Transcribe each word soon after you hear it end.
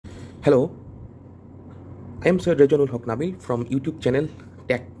Hello, I am Sir Rejanul Haq Nabil from YouTube channel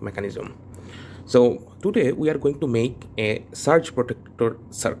Tech Mechanism. So today we are going to make a surge protector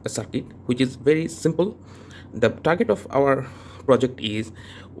circuit, which is very simple. The target of our project is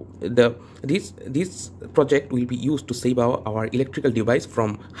this project will be used to save our electrical device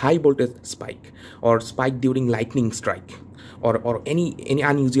from high voltage spike or spike during lightning strike or any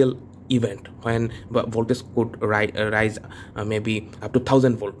unusual event when voltage could rise maybe up to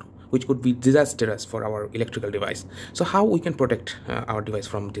 1000 volt, which could be disastrous for our electrical device. So how we can protect our device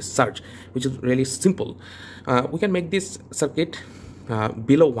from this surge, which is really simple. We can make this circuit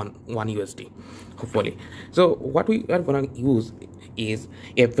below 1 USD, hopefully. So what we are going to use is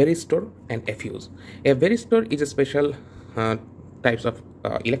a Varistor and a fuse. A Varistor is a special types of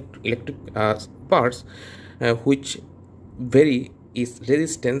electric parts which vary its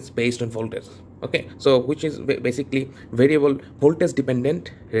resistance based on voltage. Okay, so which is basically variable voltage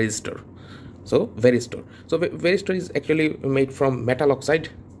dependent resistor. So Varistor. So Varistor is actually made from metal oxide.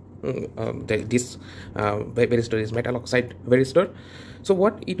 This Varistor is metal oxide Varistor. So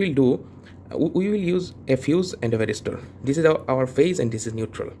what it will do, we will use a fuse and a Varistor. This is our phase and this is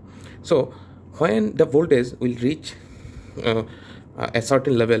neutral. So when the voltage will reach a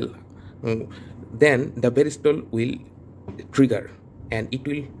certain level, then the Varistor will trigger and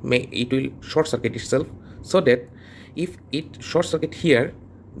it will short circuit itself, so that if it short circuit here,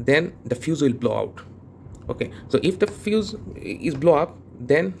 then the fuse will blow out. Okay, so if the fuse is blow up,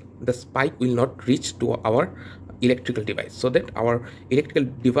 then the spike will not reach to our electrical device, so that our electrical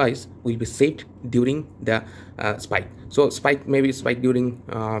device will be saved during the spike. So spike, maybe spike during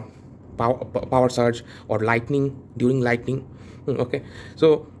power surge or lightning, during lightning. Okay,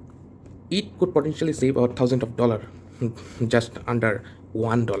 so it could potentially save our thousands of dollars just under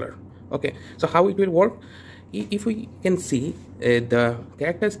 $1. Okay, so how it will work? If we can see the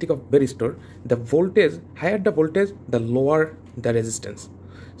characteristic of Varistor, the voltage, higher the voltage, the lower the resistance.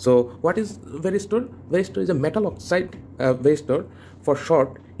 So what is Varistor? Varistor is a metal oxide Varistor, for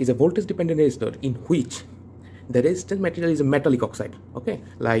short, is a voltage dependent resistor in which the resistance material is a metallic oxide. Okay,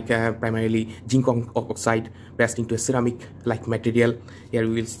 like primarily zinc oxide pressed into a ceramic like material. Here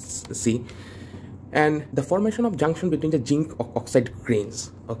we will see, and the formation of junction between the zinc oxide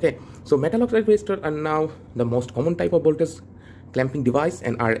grains. Okay, so metal oxide resistors are now the most common type of voltage clamping device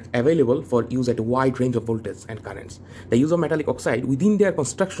and are available for use at a wide range of voltage and currents. The use of metallic oxide within their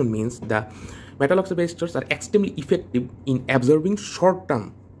construction means the metal oxide resistors are extremely effective in absorbing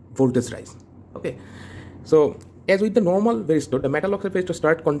short-term voltage rise. Okay, so as with the normal Varistor, the metal oxide resistor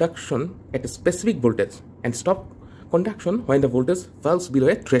start conduction at a specific voltage and stop conduction when the voltage falls below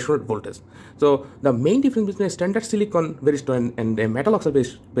a threshold voltage. So the main difference between a standard silicon Varistor and a metal oxide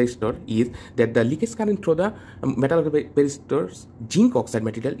Varistor is that the leakage current through the metal oxide Varistor's zinc oxide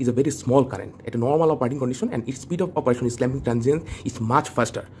material is a very small current at a normal operating condition, and its speed of operation is clamping transient is much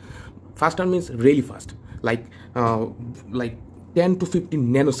faster. Faster means really fast, like 10 to 15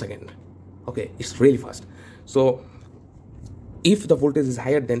 nanosecond. Okay, it's really fast. So if the voltage is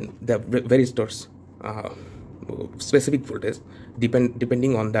higher than the Varistor's specific voltage,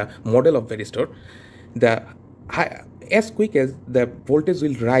 depending on the model of Varistor, as quick as the voltage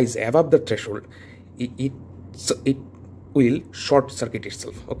will rise above the threshold, it will short circuit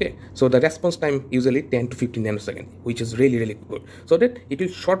itself. Okay, so the response time usually 10 to 15 nanosecond, which is really good, so that it will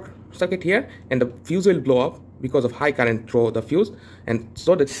short circuit here and the fuse will blow up because of high current through the fuse, and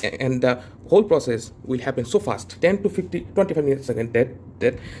so that and the whole process will happen so fast, 10 to 25 nanosecond,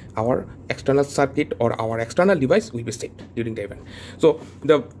 that our external circuit or our external device will be saved during the event. So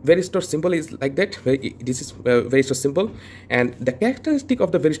the Varistor symbol is like that. This is Varistor symbol, and the characteristic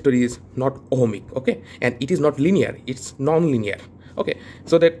of the Varistor is not ohmic. Okay, and it is not linear, it's non-linear. Okay,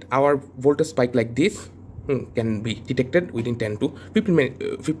 so that our voltage spike like this can be detected within 10 to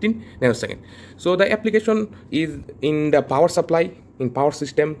 15 nanosecond. So the application is in the power supply, in power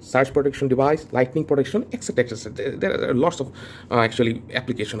system, surge protection device, lightning protection, etc. There are lots of actually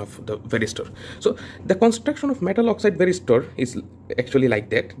application of the Varistor. So the construction of metal oxide Varistor is actually like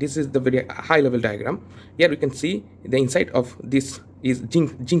that. This is the very high level diagram. Here we can see the inside of this is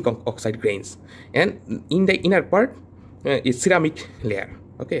zinc oxide grains, and in the inner part is ceramic layer.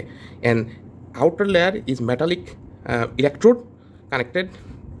 Okay, and outer layer is metallic electrode connected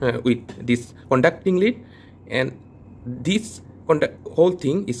with this conducting lead, and this whole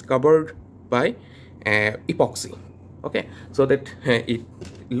thing is covered by epoxy. Okay, so that it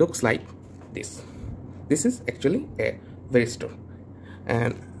looks like this. This is actually a Varistor,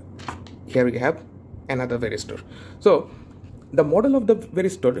 and here we have another Varistor. So the model of the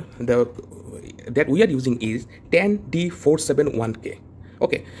Varistor that we are using is 10D471K.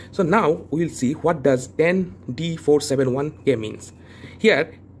 Okay, so now we will see what does 10D471K means.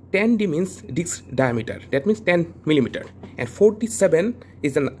 Here 10D means disc diameter, that means 10 millimeter, and 47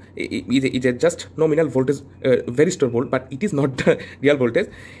 is a just nominal voltage varistor volt, but it is not the real voltage.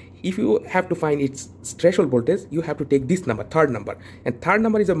 If you have to find its threshold voltage, you have to take this number, third number, and third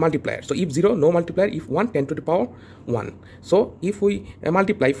number is a multiplier. So if 0, no multiplier. If 1, 10 to the power 1. So if we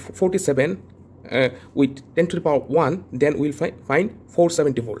multiply 47 with 10 to the power 1, then we'll find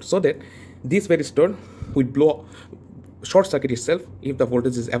 470 volts. So that this varistor will blow short circuit itself if the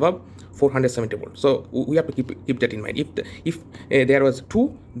voltage is above 470 volts. So we have to keep that in mind. If there was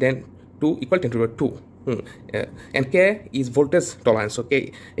 2, then 2 equal 10 to the power 2. And K is voltage tolerance, so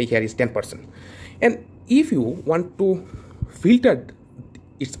K here is 10%. And if you want to filter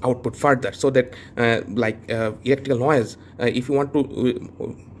its output further, so that like electrical noise, if you want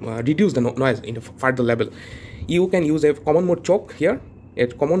to reduce the noise in a further level, you can use a common mode choke here, a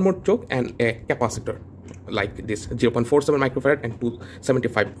common mode choke, and a capacitor like this 0.47 microfarad and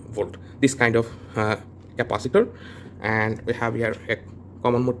 275 volt, this kind of capacitor. And we have here a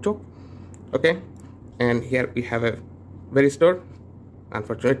common mode choke. Okay, and here we have a varistor.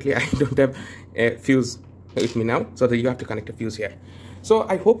 Unfortunately, I don't have a fuse with me now, so that you have to connect a fuse here. So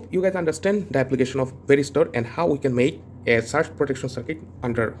I hope you guys understand the application of varistor and how we can make a surge protection circuit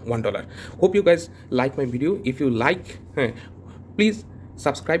under $1. Hope you guys like my video. If you like, please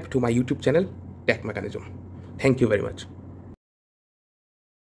subscribe to my YouTube channel, Tech Mechanism. Thank you very much.